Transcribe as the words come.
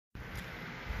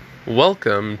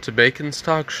Welcome to Bacon's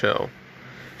Talk Show.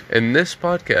 In this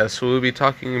podcast, we'll be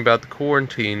talking about the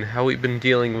quarantine, how we've been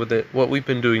dealing with it, what we've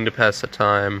been doing to pass the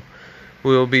time.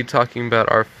 We'll be talking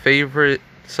about our favorite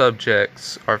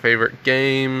subjects, our favorite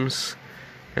games,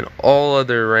 and all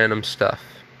other random stuff.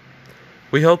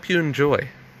 We hope you enjoy.